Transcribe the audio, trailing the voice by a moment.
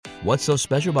What's so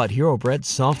special about Hero Bread's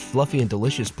soft, fluffy, and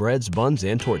delicious breads, buns,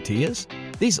 and tortillas?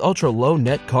 These ultra-low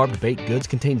net-carb baked goods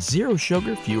contain zero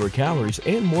sugar, fewer calories,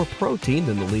 and more protein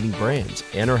than the leading brands,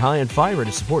 and are high in fiber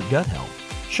to support gut health.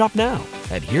 Shop now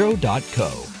at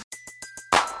Hero.co.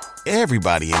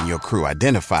 Everybody in your crew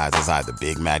identifies as either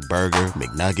Big Mac Burger,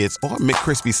 McNuggets, or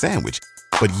McCrispy Sandwich.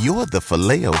 But you're the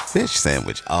Filet-O-Fish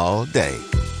Sandwich all day.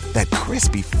 That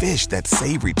crispy fish, that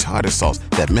savory tartar sauce,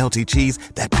 that melty cheese,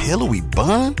 that pillowy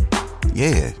bun.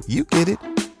 Yeah, you get it.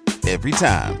 Every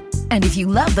time. And if you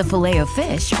love the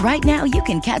Filet-O-Fish, right now you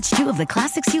can catch 2 of the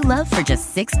classics you love for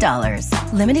just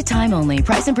 $6. Limited time only.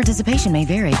 Price and participation may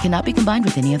vary. Cannot be combined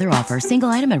with any other offer. Single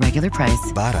item at regular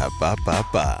price.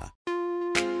 Ba-da-ba-ba-ba.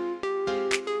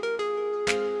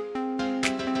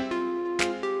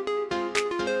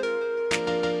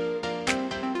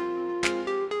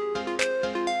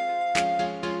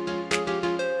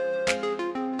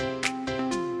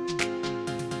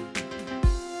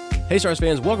 Hey Star Wars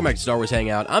fans, welcome back to Star Wars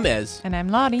Hangout. I'm Ez. And I'm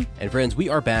Lottie. And friends, we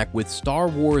are back with Star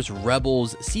Wars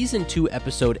Rebels Season 2,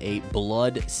 Episode 8,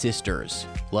 Blood Sisters.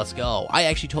 Let's go. I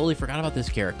actually totally forgot about this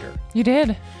character. You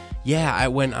did? Yeah,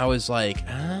 when I was like,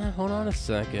 hold on a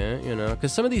second,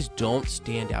 because some of these don't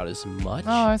stand out as much. Oh,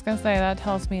 I was going to say, that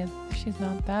tells me she's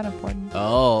not that important.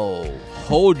 Oh,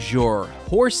 hold your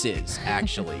horses,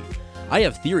 actually. I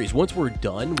have theories. Once we're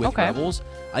done with Rebels,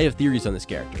 I have theories on this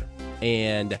character.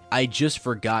 And I just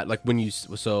forgot, like, when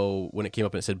it came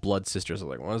up and it said Blood Sisters, I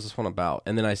was like, what is this one about?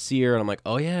 And then I see her, and I'm like,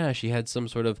 oh, yeah, she had some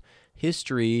sort of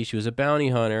history. She was a bounty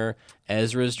hunter.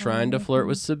 Ezra's trying to flirt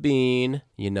with Sabine.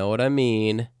 You know what I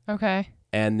mean. Okay.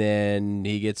 And then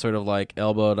he gets sort of, like,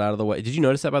 elbowed out of the way. Did you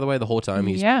notice that, by the way, the whole time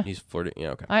he's flirting? Yeah,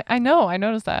 okay. I know. I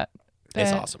noticed that.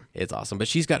 It's awesome. It's awesome. But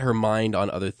she's got her mind on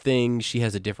other things. She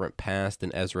has a different past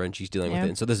than Ezra, and she's dealing with it.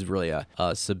 And so this is really a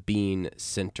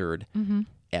Sabine-centered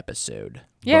episode.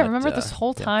 Yeah, remember this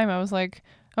whole time I was like,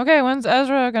 okay, when's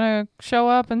Ezra gonna show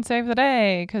up and save the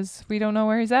day? Because we don't know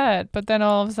where he's at. But then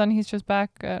all of a sudden he's just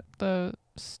back at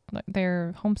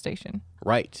their home station.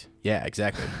 Right. Yeah,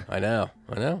 exactly. I know.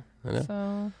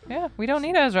 So yeah, we don't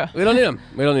need Ezra. We don't need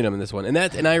him in this one. And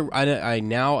I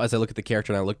now, as I look at the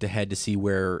character and I looked ahead to see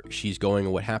where she's going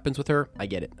and what happens with her, I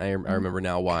get it. I remember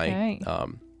now why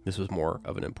this was more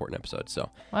of an important episode. So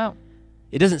wow.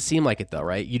 It doesn't seem like it, though,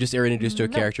 right? You just are introduced to a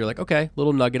character, like, okay,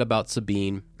 little nugget about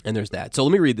Sabine, and there's that. So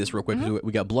let me read this real quick.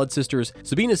 We got Blood Sisters.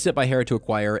 Sabine is sent by Hera to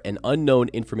acquire an unknown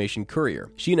information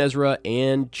courier. She and Ezra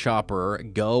and Chopper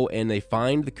go and they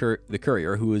find the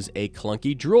courier, who is a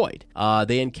clunky droid.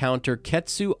 They encounter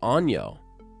Ketsu Onyo,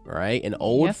 right? An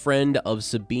old friend of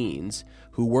Sabine's,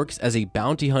 who works as a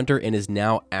bounty hunter and is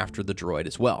now after the droid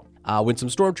as well. When some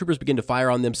stormtroopers begin to fire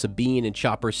on them, Sabine and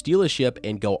Chopper steal a ship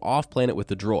and go off-planet with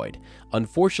the droid,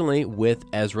 unfortunately with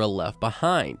Ezra left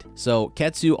behind. So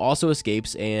Ketsu also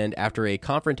escapes, and after a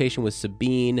confrontation with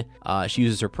Sabine, she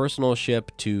uses her personal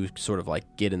ship to sort of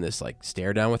like get in this like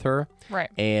stare down with her. Right.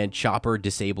 And Chopper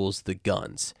disables the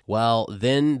guns. Well,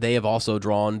 then they have also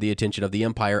drawn the attention of the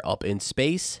Empire up in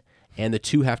space, and the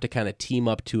two have to kind of team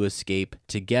up to escape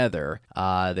together.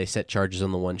 They set charges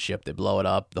on the one ship, they blow it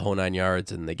up, the whole 9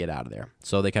 yards, and they get out of there.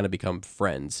 So they kind of become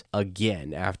friends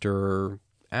again after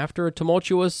a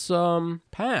tumultuous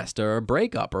past or a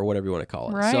breakup or whatever you want to call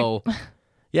it. Right. So,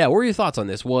 yeah, what were your thoughts on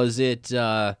this? Was it... is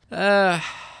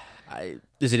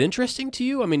it interesting to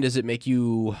you? I mean, does it make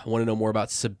you want to know more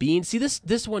about Sabine? See,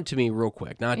 this one to me, real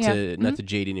quick, not to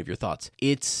jade any of your thoughts.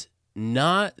 It's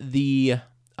not the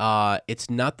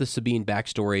Sabine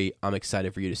backstory I'm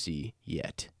excited for you to see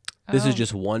yet. This is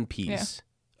just one piece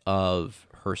of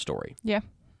her story. Yeah.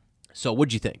 So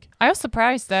what'd you think? I was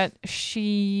surprised that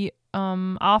she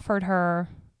offered her.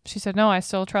 She said, "No, I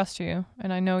still trust you,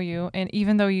 and I know you. And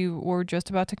even though you were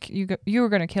just about to, you were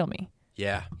going to kill me.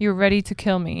 Yeah. You were ready to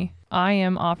kill me. I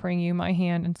am offering you my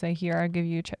hand and say, here, I'll give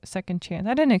you a second chance."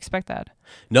 I didn't expect that.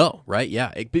 No, right?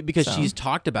 Yeah. Because she's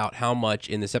talked about how much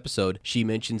in this episode she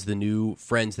mentions the new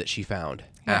friends that she found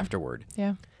afterward.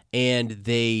 Yeah. And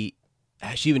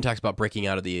she even talks about breaking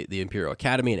out of the Imperial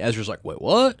Academy, and Ezra's like, wait,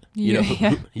 what?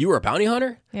 You were a bounty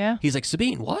hunter? Yeah. He's like,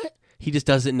 Sabine, what? He just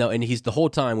doesn't know. And he's the whole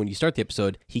time when you start the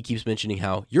episode, he keeps mentioning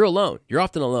how you're alone. You're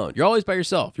often alone. You're always by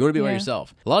yourself. You want to be by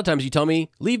yourself. A lot of times you tell me,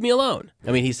 leave me alone.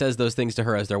 I mean, he says those things to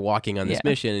her as they're walking on this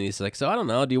mission. And he's like, so I don't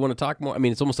know. Do you want to talk more? I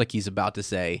mean, it's almost like he's about to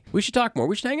say, we should talk more.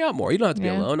 We should hang out more. You don't have to be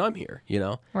alone. I'm here,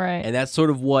 Right. And that's sort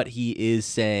of what he is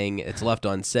saying. It's left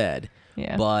unsaid.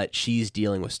 Yeah. But she's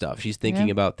dealing with stuff. She's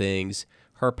thinking about things.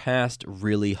 Her past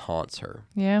really haunts her.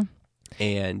 Yeah.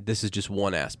 And this is just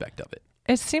one aspect of it.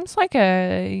 It seems like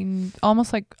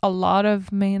almost like a lot of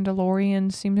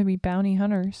Mandalorians seem to be bounty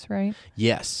hunters, right?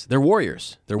 Yes, they're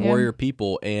warriors. They're Yeah. warrior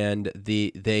people, and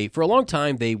they for a long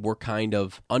time they were kind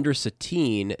of under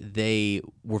Satine. They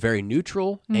were very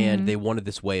neutral, and they wanted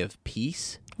this way of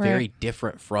peace, very Right.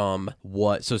 different from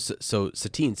what. So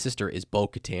Satine's sister is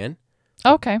Bo-Katan.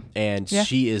 Okay. And Yeah.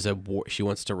 she is she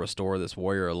wants to restore this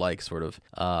warrior like sort of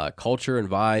culture and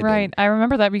vibe. Right. and- I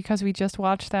remember that because we just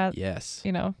watched that, yes.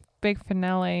 big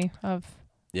finale of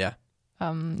Yeah.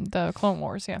 the Clone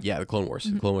Wars. Yeah. Yeah, the Clone Wars,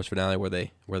 the Clone Wars finale where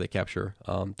they capture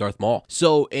Darth Maul.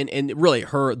 So and really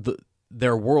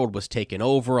their world was taken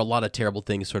over. A lot of terrible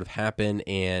things sort of happen,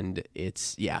 and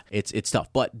it's tough.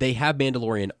 But they have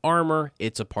Mandalorian armor.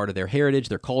 It's a part of their heritage,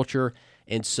 their culture,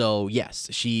 and so yes,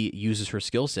 she uses her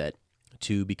skill set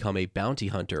to become a bounty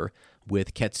hunter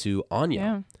with Ketsu Anya.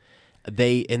 Yeah.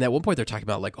 And at one point they're talking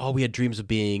about like, oh, we had dreams of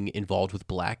being involved with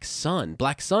Black Sun.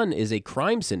 Black Sun is a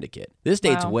crime syndicate. This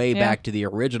dates Wow, way yeah. back to the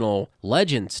original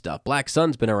Legend stuff. Black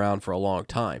Sun's been around for a long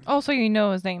time. Oh, so you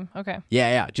know his name. Okay.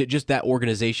 Yeah. Just that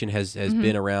organization has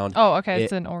been around. Oh, okay.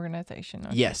 It's It- an organization.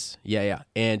 Okay. Yes, yeah.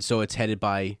 And so it's headed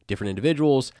by different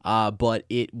individuals, but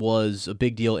it was a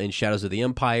big deal in Shadows of the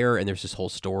Empire, and there's this whole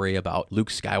story about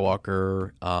Luke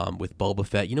Skywalker with Boba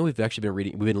Fett. We've actually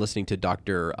we've been listening to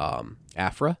Dr.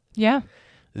 Aphra. Yeah.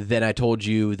 Then I told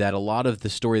you that a lot of the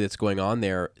story that's going on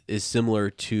there is similar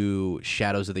to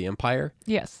Shadows of the Empire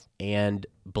Yes. and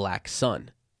Black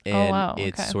Sun. And wow,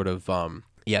 it's okay. sort of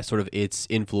sort of its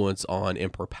influence on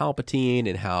Emperor Palpatine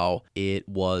and how it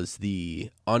was the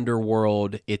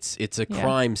underworld. It's a Yeah.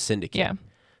 crime syndicate. Yeah.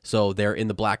 So they're in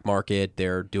the black market,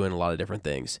 they're doing a lot of different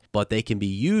things. But they can be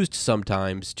used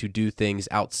sometimes to do things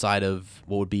outside of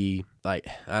what would be like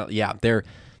they're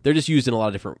just used in a lot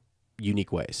of different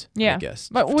unique ways, Yeah. I guess,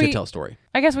 But to tell a story.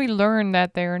 I guess we learned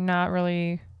that they're not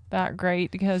really that great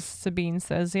because Sabine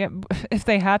says, yeah, if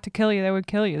they had to kill you, they would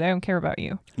kill you. They don't care about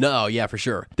you. No, yeah, for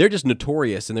sure. They're just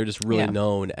notorious, and they're just really Yeah.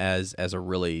 known as a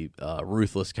really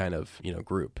ruthless kind of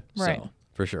group. Right. So,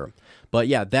 for sure. But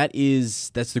yeah, that's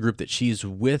the group that she's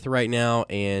with right now,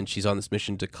 and she's on this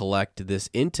mission to collect this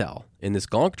intel in this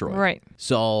Gonk droid. Right.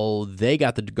 So they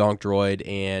got the Gonk droid,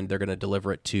 and they're going to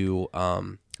deliver it to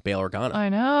Bail Organa. I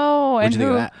know. What'd And you think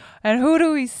of that? And who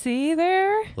do we see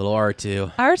there? Little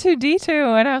R2.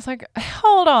 R2D2. And I was like,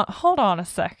 hold on a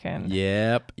second.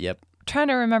 Yep. Trying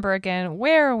to remember again,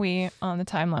 where are we on the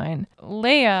timeline?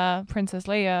 Princess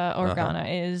Leia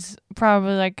Organa is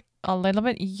probably like a little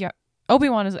bit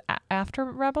Obi-Wan is after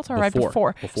Rebels or right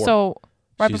before? So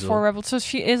right She's before Rebels. So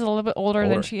she is a little bit older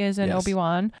than Older. she is in Yes.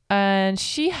 Obi-Wan. And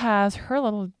she has her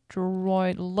little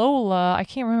droid Lola. I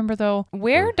can't remember though.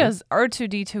 Where does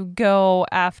R2D2 go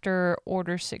after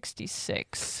Order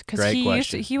 66? Because Great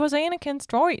question. he was Anakin's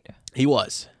droid. He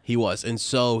was. And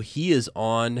so he is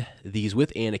on these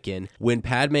with Anakin. When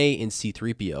Padme and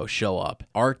C-3PO show up,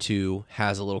 R2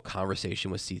 has a little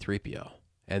conversation with C-3PO.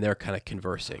 And they're kind of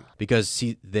conversing because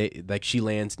she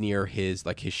lands near his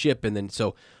ship, and then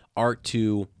so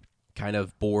R2 kind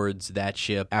of boards that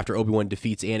ship after Obi-Wan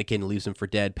defeats Anakin and leaves him for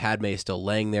dead. Padme is still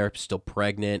laying there, still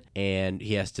pregnant, and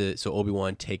so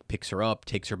Obi-Wan picks her up,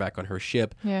 takes her back on her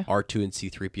ship. Yeah. R2 and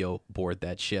C-3PO board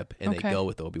that ship, and they Okay. go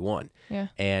with Obi-Wan. Yeah.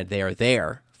 And they are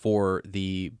there for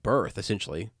the birth,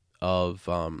 essentially, of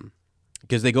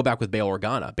because they go back with Bail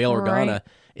Organa. Bail Organa Right.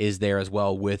 is there as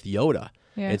well with Yoda.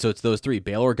 Yeah. And so it's those three: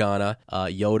 Bail Organa,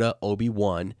 Yoda,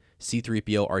 Obi-Wan,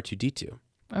 C-3PO, R2-D2.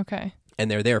 Okay.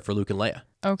 And they're there for Luke and Leia.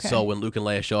 Okay. So when Luke and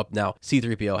Leia show up, now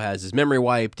C-3PO has his memory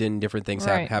wiped and different things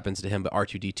Right. happens to him, but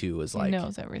R2-D2 is like he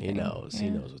knows everything. He knows. He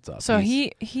Yeah. knows what's up. So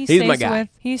He's- he he's my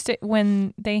stays guy.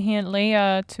 when they hand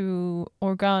Leia to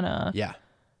Organa, yeah.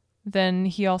 then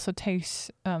he also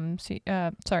takes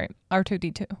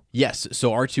R2D2. Yes.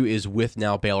 So R2 is with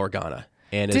now Bail Organa.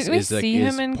 And Did we see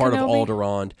him in part Kenobi? of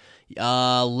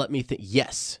Alderaan. Let me think.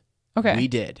 Yes. Okay. We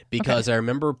did, because I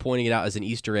remember pointing it out as an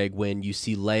Easter egg when you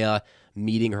see Leia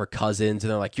meeting her cousins,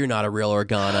 and they're like, "You're not a real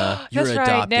Organa. You're That's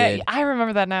adopted." right. Yeah, I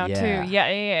remember that now Yeah. too.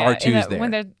 Yeah. R2's And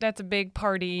when there. that's a big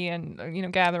party and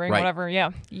gathering, Right. whatever.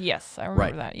 Yeah. Yes, I remember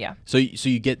Right. that. Yeah. So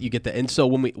you get that, and so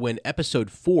when episode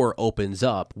 4 opens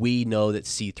up, we know that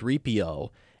C-3PO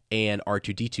and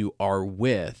R2-D2 are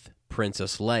with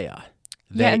Princess Leia.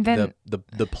 Yeah, and then-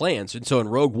 the plans, and so in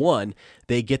Rogue One,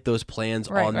 they get those plans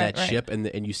Right, on right, that right. ship,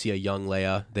 and you see a young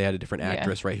Leia. They had a different Yeah.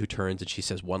 actress, right, who turns and she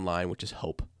says one line, which is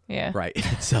hope. Yeah. Right.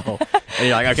 So, and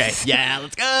you're like, okay, yeah,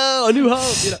 let's go, a new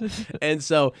hope. And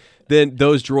so then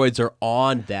those droids are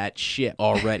on that ship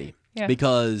already. Yeah.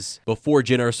 Because before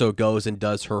Jyn Erso goes and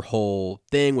does her whole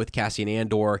thing with Cassian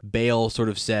Andor, Bail sort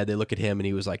of said, they look at him and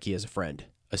he was like, he has a friend.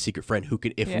 a secret friend who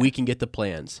can, if we can get the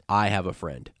plans, I have a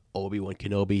friend, Obi-Wan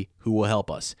Kenobi, who will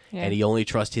help us. Yeah. And he only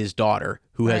trusts his daughter,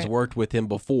 who has worked with him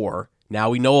before. Now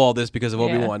we know all this because of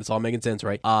Obi-Wan. It's all making sense,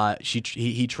 right?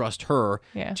 He trusts her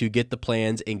to get the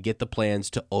plans and get the plans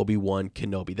to Obi-Wan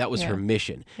Kenobi. That was her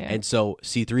mission. Yeah. And so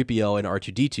C-3PO and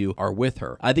R2-D2 are with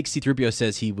her. I think C-3PO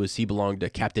says he belonged to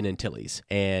Captain Antilles.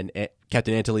 And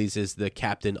Captain Antilles is the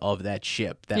captain of that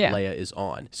ship that Leia is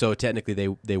on. So technically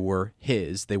they were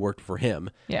his. They worked for him.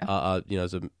 Yeah.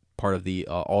 As a part of the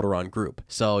Alderaan group.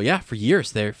 So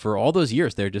for all those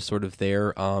years, they're just sort of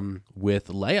there with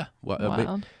Leia.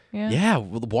 Wild. Yeah,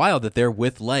 wild that they're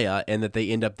with Leia and that they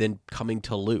end up then coming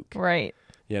to Luke. Right.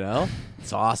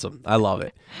 It's awesome. I love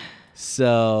it.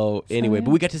 So anyway,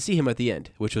 but we got to see him at the end,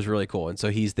 which was really cool. And so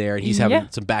he's there and he's having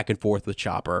some back and forth with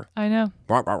Chopper. I know.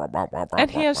 And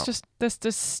he has just this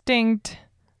distinct...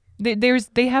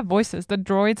 They have voices. The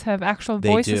droids have actual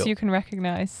voices you can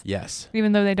recognize. Yes.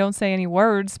 Even though they don't say any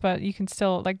words, but you can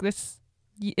still, like this...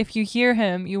 If you hear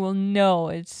him, you will know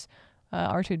it's...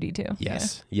 R2-D2.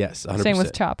 Yes, 100%. Same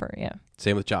with Chopper,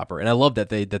 Same with Chopper, and I love that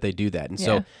they do that. And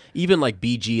so even like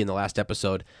BG in the last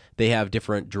episode, they have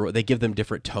they give them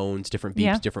different tones, different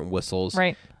beeps, different whistles,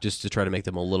 right? Just to try to make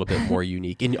them a little bit more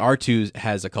unique. And R2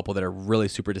 has a couple that are really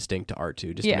super distinct to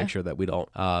R2, just to make sure that we don't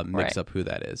mix up who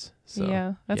that is.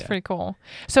 So, that's pretty cool.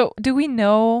 So do we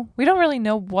know? We don't really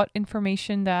know what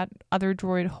information that other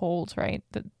droid holds, right?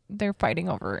 That they're fighting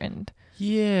over, and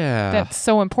that's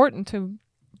so important to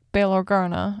Bail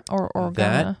Organa or Organa.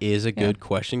 That is a good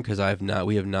question because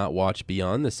we have not watched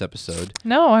beyond this episode.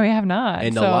 No, we have not.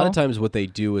 And a lot of times what they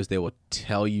do is they will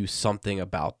tell you something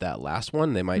about that last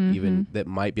one. They might that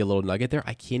might be a little nugget there.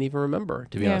 I can't even remember,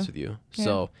 to be honest with you. Yeah.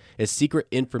 So it's secret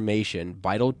information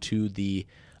vital to the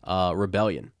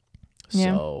rebellion.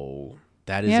 Yeah. So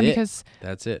that is it.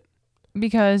 That's it.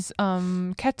 Because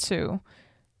Ketsu,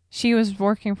 she was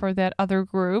working for that other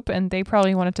group, and they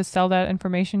probably wanted to sell that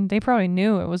information. They probably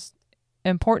knew it was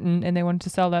important, and they wanted to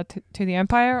sell that to the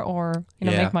Empire or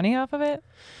make money off of it.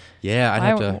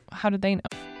 Yeah, how did they know?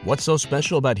 What's so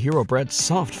special about Hero Bread's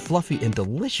soft, fluffy, and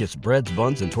delicious breads,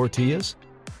 buns, and tortillas?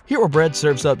 Hero Bread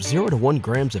serves up 0 to 1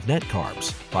 grams of net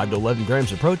carbs, 5 to 11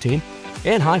 grams of protein,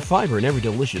 and high fiber in every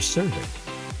delicious serving.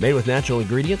 Made with natural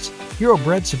ingredients, Hero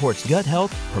Bread supports gut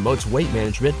health, promotes weight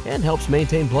management, and helps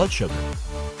maintain blood sugar.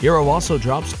 Hero also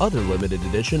drops other limited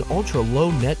edition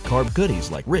ultra-low net carb goodies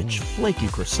like rich, flaky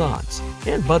croissants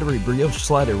and buttery brioche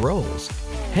slider rolls.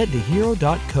 Head to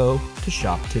hero.co to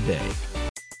shop today.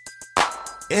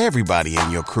 Everybody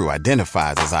in your crew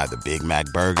identifies as either Big Mac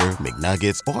Burger,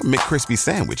 McNuggets, or McCrispy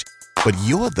Sandwich. But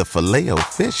you're the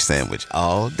Filet-O-Fish Sandwich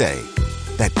all day.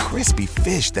 That crispy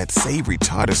fish, that savory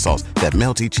tartar sauce, that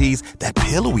melty cheese, that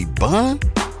pillowy bun.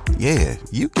 Yeah,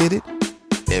 you get it.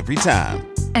 Every time.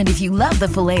 And if you love the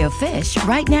Filet-O-Fish,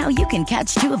 right now you can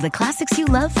catch 2 of the classics you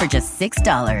love for just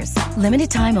 $6.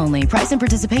 Limited time only. Price and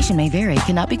participation may vary.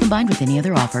 Cannot be combined with any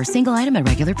other offer. Single item at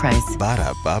regular price.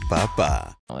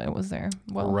 Ba-da-ba-ba-ba. Oh, it was there.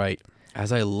 Well, right.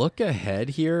 As I look ahead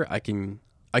here, I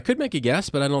could make a guess,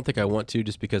 but I don't think I want to,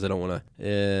 just because I don't want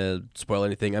to spoil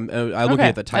anything. I'm looking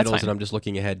at the titles, and I'm just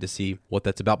looking ahead to see what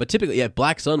that's about. But typically,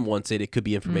 Black Sun wants it could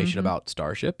be information about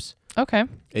starships. Okay.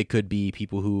 It could be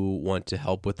people who want to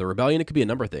help with the rebellion. It could be a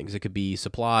number of things. It could be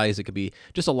supplies. It could be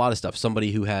just a lot of stuff.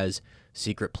 Somebody who has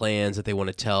secret plans that they want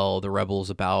to tell the rebels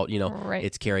about.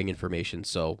 It's carrying information.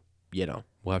 So, we'll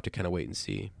have to kind of wait and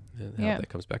see how that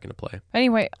comes back into play.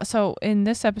 Anyway, so in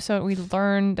this episode, we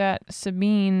learned that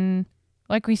Sabine,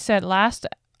 like we said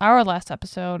our last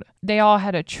episode, they all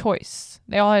had a choice.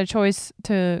 They all had a choice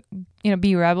to,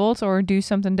 be rebels or do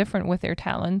something different with their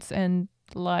talents, and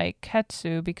like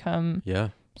Ketsu become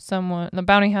someone, the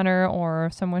bounty hunter, or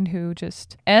someone who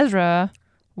just... Ezra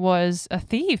was a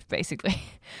thief, basically,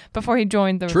 before he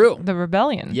joined the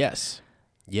rebellion. Yes.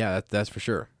 Yeah, that's for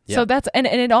sure. Yeah. So that's... And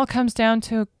it all comes down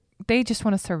to they just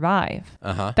want to survive.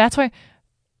 Uh-huh. That's why...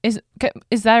 Is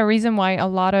that a reason why a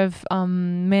lot of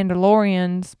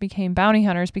Mandalorians became bounty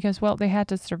hunters? Because, they had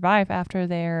to survive after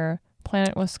their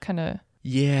planet was kind of...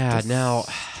 Yeah, now,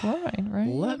 right?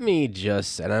 Let me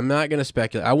just, and I'm not going to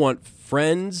speculate. I want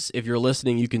friends, if you're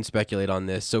listening, you can speculate on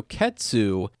this. So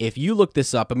Ketsu, if you look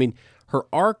this up, her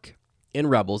arc in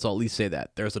Rebels, I'll at least say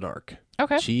that. There's an arc.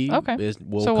 Okay. She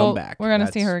will come back. We're going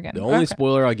to see her again. The only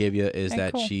spoiler I'll give you is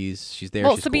that cool. she's there.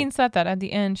 Well, Sabine said that at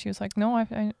the end. She was like, no,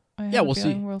 I we'll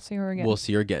see. We'll see her again. We'll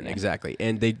see her again, exactly.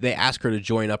 And they asked her to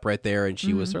join up right there, and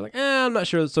she was sort of like, I'm not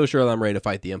so sure that I'm ready to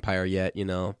fight the Empire yet.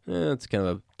 It's kind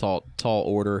of a tall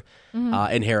order.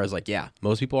 And Hera's like,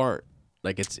 most people aren't.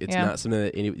 Like it's not something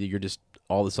that you're just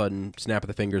all of a sudden snap of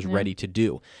the fingers ready to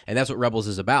do. And that's what Rebels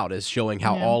is about, is showing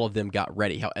how all of them got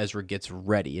ready, how Ezra gets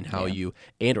ready, and how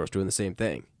Andor's doing the same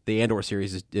thing. The Andor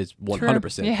series is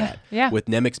 100% that. Yeah. With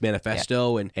Nemec's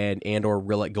manifesto and Andor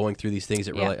really going through these things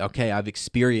that really, okay, I've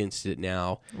experienced it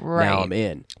now. Right. Now I'm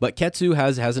in. But Ketsu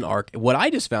has an arc. What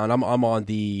I just found, I'm on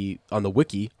the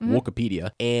wiki,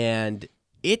 Wikipedia, and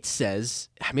it says,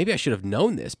 maybe I should have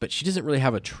known this, but she doesn't really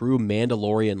have a true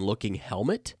Mandalorian-looking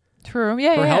helmet. True.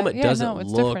 Yeah. Her helmet doesn't it's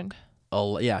look. Different.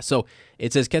 So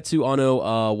it says Ketsu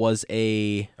Ono was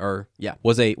a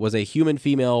human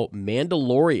female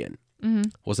Mandalorian.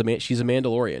 Mm-hmm. She's a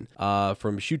Mandalorian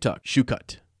from Shukut.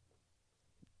 Shukut.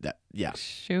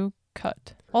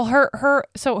 Well,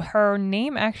 her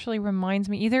name actually reminds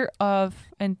me either of,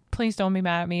 and please don't be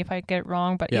mad at me if I get it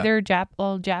wrong, but either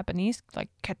Japanese, like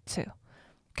Ketsu,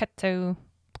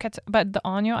 but the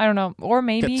Onyo, I don't know, or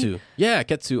maybe Ketsu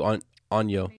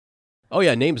Onyo. Oh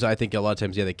yeah, names. I think a lot of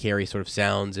times, they carry sort of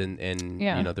sounds and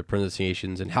their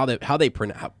pronunciations and how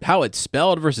it's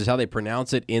spelled versus how they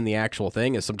pronounce it in the actual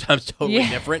thing is sometimes totally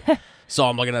different. So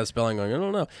I'm looking at the spelling, going, I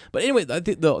don't know. But anyway, I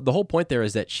think the whole point there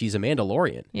is that she's a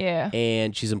Mandalorian,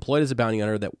 and she's employed as a bounty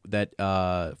hunter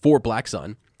that for Black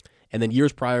Sun, and then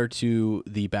years prior to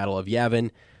the Battle of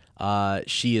Yavin,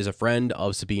 she is a friend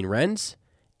of Sabine Wren's,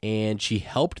 and she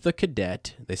helped the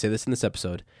cadet. They say this in this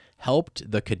episode. Helped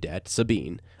the cadet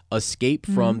Sabine escape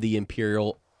from the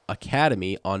Imperial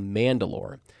Academy on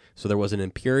Mandalore. So there was an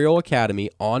Imperial Academy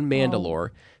on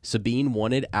Mandalore. Sabine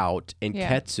wanted out, and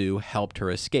Ketsu helped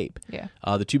her escape. Yeah.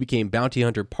 The two became bounty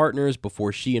hunter partners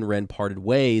before she and Ren parted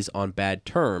ways on bad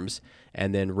terms,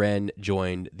 and then Ren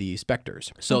joined the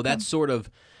Spectres. So that's sort of,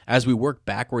 as we work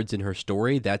backwards in her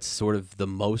story, that's sort of the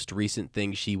most recent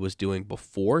thing she was doing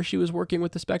before she was working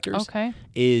with the Spectres. Okay.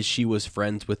 Is she was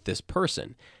friends with this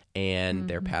person. And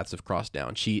their paths have crossed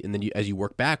down. As you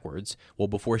work backwards,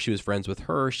 before she was friends with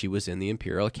her, she was in the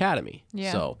Imperial Academy.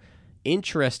 Yeah. So,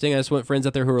 interesting. I just want friends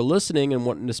out there who are listening and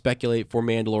wanting to speculate for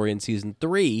Mandalorian Season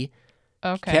 3.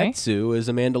 Okay. Ketsu is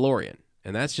a Mandalorian.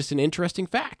 And that's just an interesting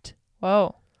fact.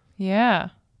 Whoa. Yeah.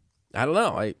 I don't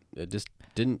know. It just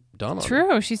didn't dawn on me.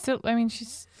 True. She's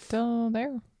still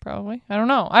there. Probably. I don't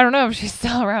know if she's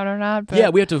still around or not. But yeah,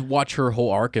 we have to watch her whole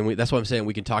arc, and that's what I'm saying.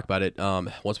 We can talk about it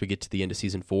once we get to the end of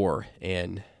Season 4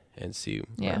 and see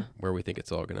where we think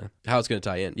how it's gonna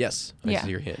tie in. Yes, I see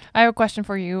your hint. I have a question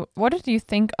for you. What did you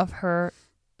think of her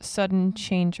sudden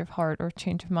change of heart or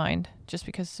change of mind just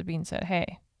because Sabine said,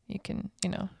 "Hey, you can,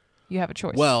 you have a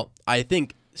choice"? Well, I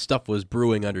think stuff was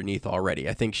brewing underneath already.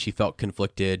 I think she felt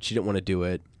conflicted. She didn't want to do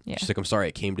it. Yeah. She's like, "I'm sorry,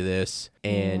 it came to this,"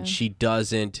 and she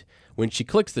doesn't. When she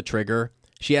clicks the trigger,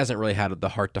 she hasn't really had the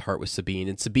heart-to-heart with Sabine.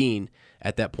 And Sabine,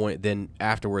 at that point, then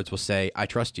afterwards will say, I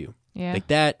trust you. Yeah. Like,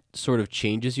 that sort of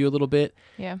changes you a little bit.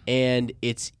 Yeah. And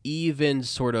it's even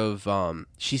sort of,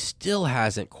 she still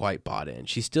hasn't quite bought in.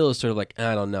 She still is sort of like,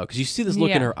 I don't know. Because you see this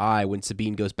look in her eye when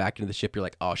Sabine goes back into the ship. You're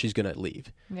like, oh, she's going to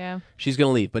leave. Yeah. She's going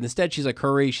to leave. But instead, she's like,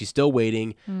 hurry. She's still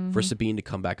waiting for Sabine to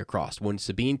come back across. When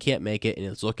Sabine can't make it and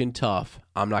it's looking tough,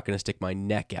 I'm not going to stick my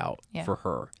neck out for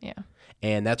her. Yeah.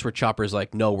 And that's where Chopper's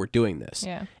like, no, we're doing this.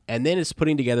 Yeah. And then it's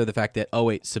putting together the fact that, oh,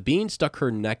 wait, Sabine stuck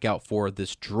her neck out for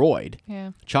this droid,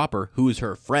 Chopper, who's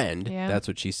her friend. Yeah. That's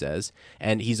what she says.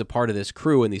 And he's a part of this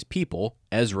crew and these people,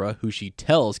 Ezra, who she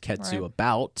tells Ketsu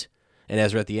about. And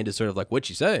Ezra at the end is sort of like, what'd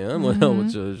she say?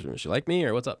 Does she like me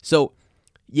or what's up? So,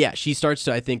 yeah, she starts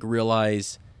to, I think,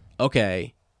 realize,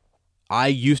 okay, I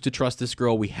used to trust this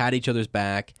girl. We had each other's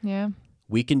back. Yeah.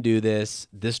 We can do this.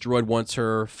 This droid wants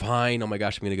her. Fine. Oh my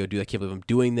gosh, I'm going to go do that. I can't believe I'm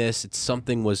doing this.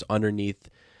 Something was underneath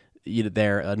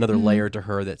there, another layer to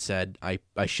her that said, I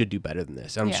should do better than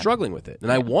this. And I'm struggling with it.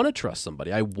 And I want to trust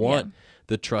somebody. I want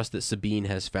the trust that Sabine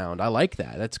has found. I like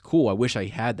that. That's cool. I wish I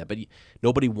had that. But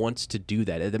nobody wants to do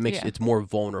that. That makes it's more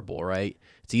vulnerable, right?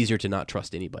 It's easier to not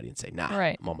trust anybody and say,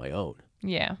 I'm on my own.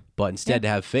 Yeah. But instead to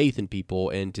have faith in people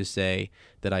and to say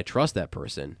that I trust that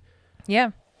person.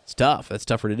 Yeah. It's tough. That's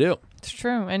tougher to do. It's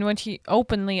true. And when she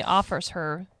openly offers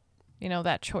her,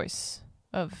 that choice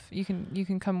of you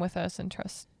can come with us and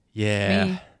trust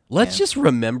me. Let's just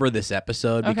remember this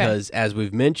episode because as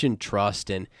we've mentioned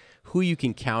trust and who you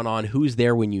can count on, who's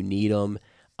there when you need them,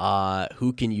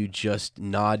 who can you just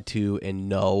nod to and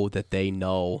know that they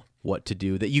know what to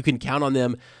do, that you can count on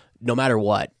them no matter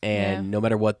what. And no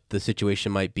matter what the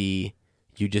situation might be,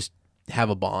 you just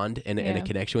have a bond and a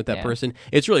connection with that person.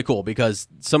 It's really cool because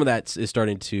some of that is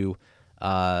starting to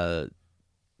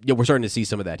we're starting to see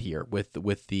some of that here with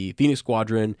the Phoenix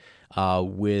Squadron,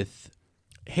 with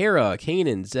Hera,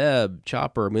 Kanan, Zeb,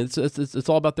 Chopper. I mean, it's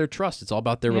all about their trust. It's all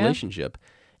about their relationship.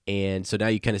 And so now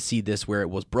you kind of see this where it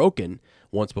was broken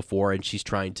once before, and she's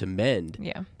trying to mend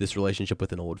this relationship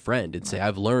with an old friend and say,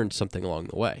 I've learned something along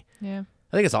the way. Yeah.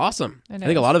 I think it's awesome. I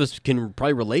think a lot of us can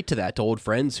probably relate to that, to old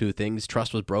friends who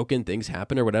trust was broken, things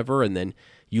happen or whatever, and then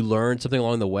you learn something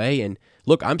along the way. And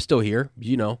look, I'm still here.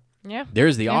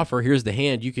 There's the offer. Here's the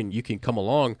hand. You can come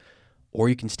along, or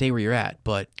you can stay where you're at.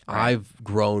 But I've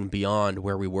grown beyond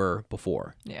where we were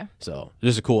before. Yeah. So this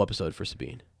is a cool episode for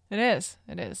Sabine. It is.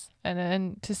 And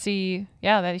then to see,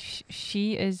 that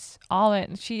she is all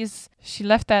in. She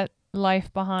left that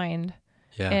life behind.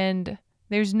 Yeah. And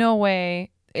there's no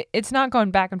way. It's not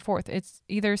going back and forth. It's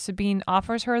either Sabine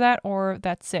offers her that or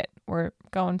that's it. We're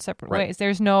going separate ways.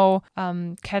 There's no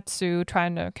Ketsu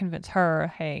trying to convince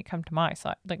her, hey, come to my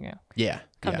side.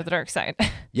 Come to the dark side.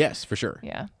 Yes, for sure.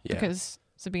 Yeah. Because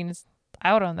Sabine is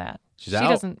out on that. She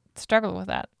doesn't struggle with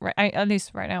that. Right? At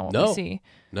least right now, what we see.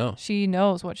 No. She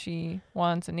knows what she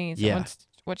wants and needs and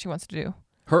what she wants to do.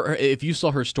 Her, if you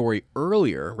saw her story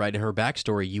earlier, right, in her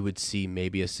backstory, you would see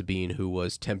maybe a Sabine who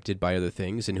was tempted by other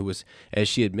things and who was, as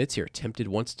she admits here, tempted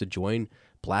once to join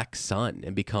Black Sun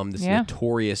and become this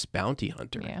notorious bounty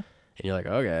hunter. Yeah. And you're like,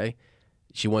 okay.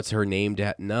 She wants her name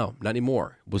to no, not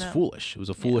anymore. It was foolish. It was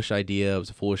a foolish idea. It was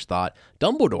a foolish thought.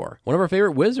 Dumbledore, one of our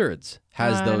favorite wizards,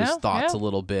 has those thoughts a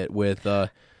little bit with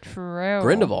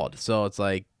Grindelwald. So it's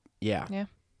like,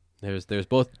 there's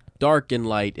both dark and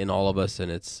light in all of us,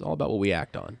 and it's all about what we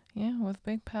act on. Yeah, with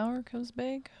big power comes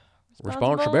big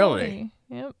responsibility.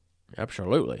 Yep.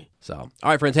 Absolutely. So, all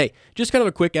right, friends. Hey, just kind of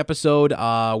a quick episode.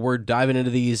 We're diving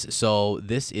into these. So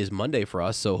this is Monday for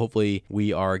us. So hopefully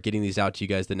we are getting these out to you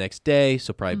guys the next day.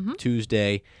 So probably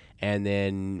Tuesday. And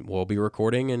then we'll be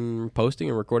recording and posting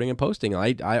and recording and posting.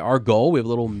 Our goal, we have a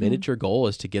little miniature goal,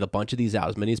 is to get a bunch of these out,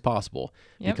 as many as possible.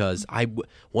 Yep. Because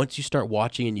once you start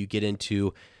watching and you get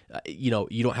into, you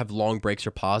don't have long breaks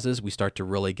or pauses, we start to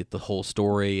really get the whole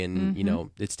story, and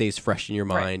it stays fresh in your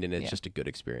mind, and it's just a good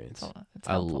experience.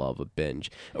 I love a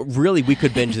binge. Really, we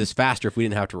could binge this faster if we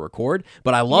didn't have to record,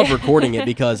 but I love recording it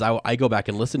because I go back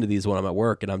and listen to these when I'm at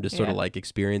work, and I'm just sort of like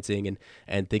experiencing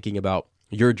and thinking about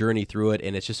your journey through it,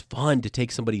 and it's just fun to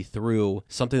take somebody through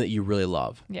something that you really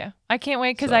love. Yeah, I can't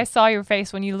wait because I saw your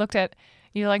face when you looked at.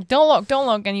 You're like, don't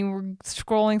look, and you were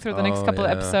scrolling through the next couple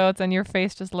of episodes, and your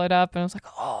face just lit up, and I was like,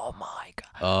 oh my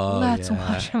god, let's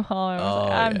watch them all. And I was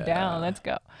like, I'm down, let's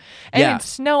go. And it's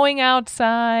snowing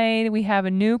outside. We have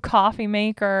a new coffee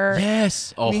maker.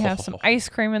 Yes. We have some ice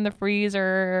cream in the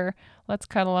freezer. Let's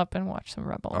cuddle up and watch some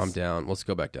Rebels. I'm down. Let's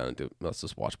go back down and let's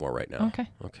just watch more right now. Okay,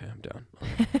 I'm down.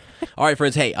 All right,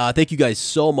 friends. Hey, thank you guys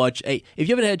so much. Hey, if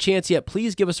you haven't had a chance yet,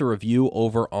 please give us a review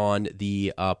over on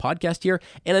the podcast here.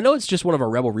 And I know it's just one of our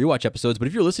Rebel Rewatch episodes, but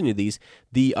if you're listening to these,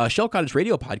 the Shell Cottage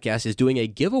Radio podcast is doing a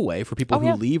giveaway for people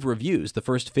who leave reviews. The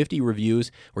first 50 reviews,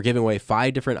 we're giving away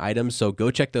 5 different items, so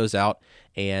go check those out.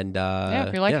 And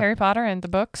if you like Harry Potter and the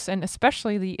books, and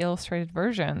especially the illustrated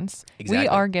versions, we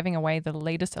are giving away the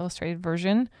latest illustrated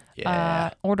version,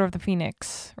 Order of the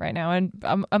Phoenix, right now, and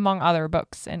among other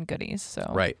books and goodies. So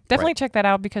definitely check that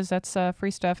out, because that's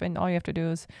free stuff, and all you have to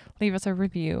do is leave us a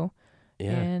review.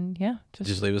 Yeah. And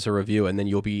just leave us a review, and then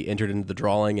you'll be entered into the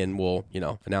drawing, and we'll,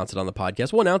 announce it on the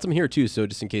podcast. We'll announce them here too, so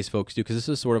just in case folks do, because this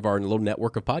is sort of our little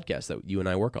network of podcasts that you and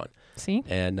I work on. See?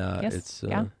 And it's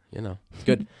it's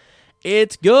good.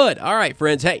 It's good. All right,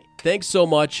 friends. Hey, thanks so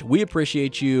much. We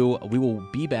appreciate you. We will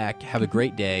be back. Have a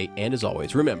great day. And as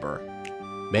always, remember,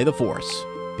 may the Force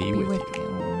be with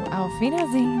you. Auf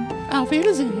Wiedersehen. Auf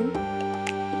Wiedersehen.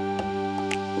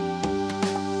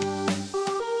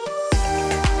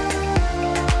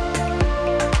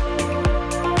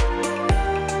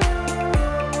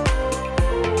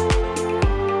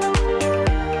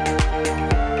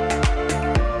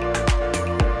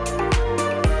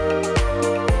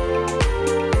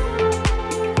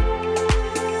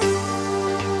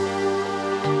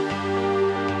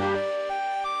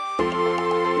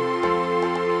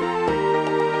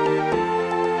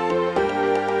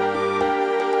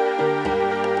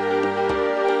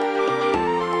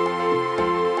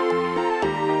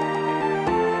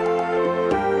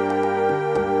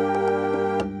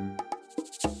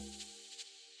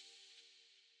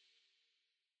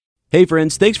 Hey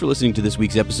friends, thanks for listening to this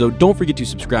week's episode. Don't forget to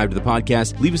subscribe to the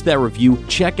podcast, leave us that review,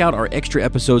 check out our extra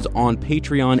episodes on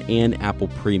Patreon and Apple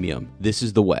Premium. This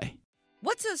is the way.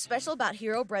 What's so special about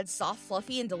Hero Bread's soft,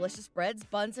 fluffy, and delicious breads,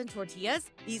 buns, and tortillas?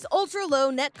 These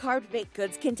ultra-low net-carb baked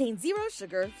goods contain 0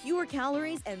 sugar, fewer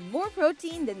calories, and more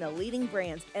protein than the leading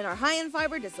brands, and are high in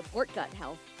fiber to support gut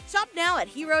health. Shop now at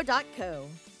hero.co.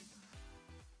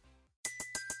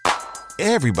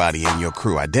 Everybody in your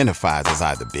crew identifies as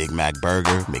either Big Mac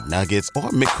Burger, McNuggets, or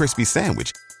McCrispy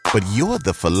Sandwich. But you're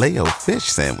the Filet-O-Fish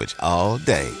Sandwich all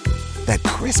day. That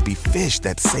crispy fish,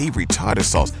 that savory tartar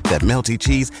sauce, that melty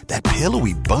cheese, that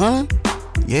pillowy bun.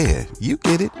 Yeah, you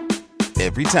get it.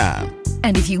 Every time.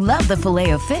 And if you love the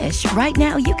Filet-O-Fish, right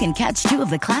now you can catch 2 of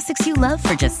the classics you love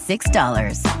for just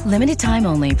 $6. Limited time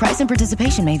only. Price and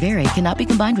participation may vary. Cannot be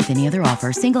combined with any other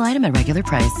offer. Single item at regular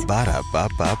price.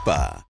 Ba-da-ba-ba-ba.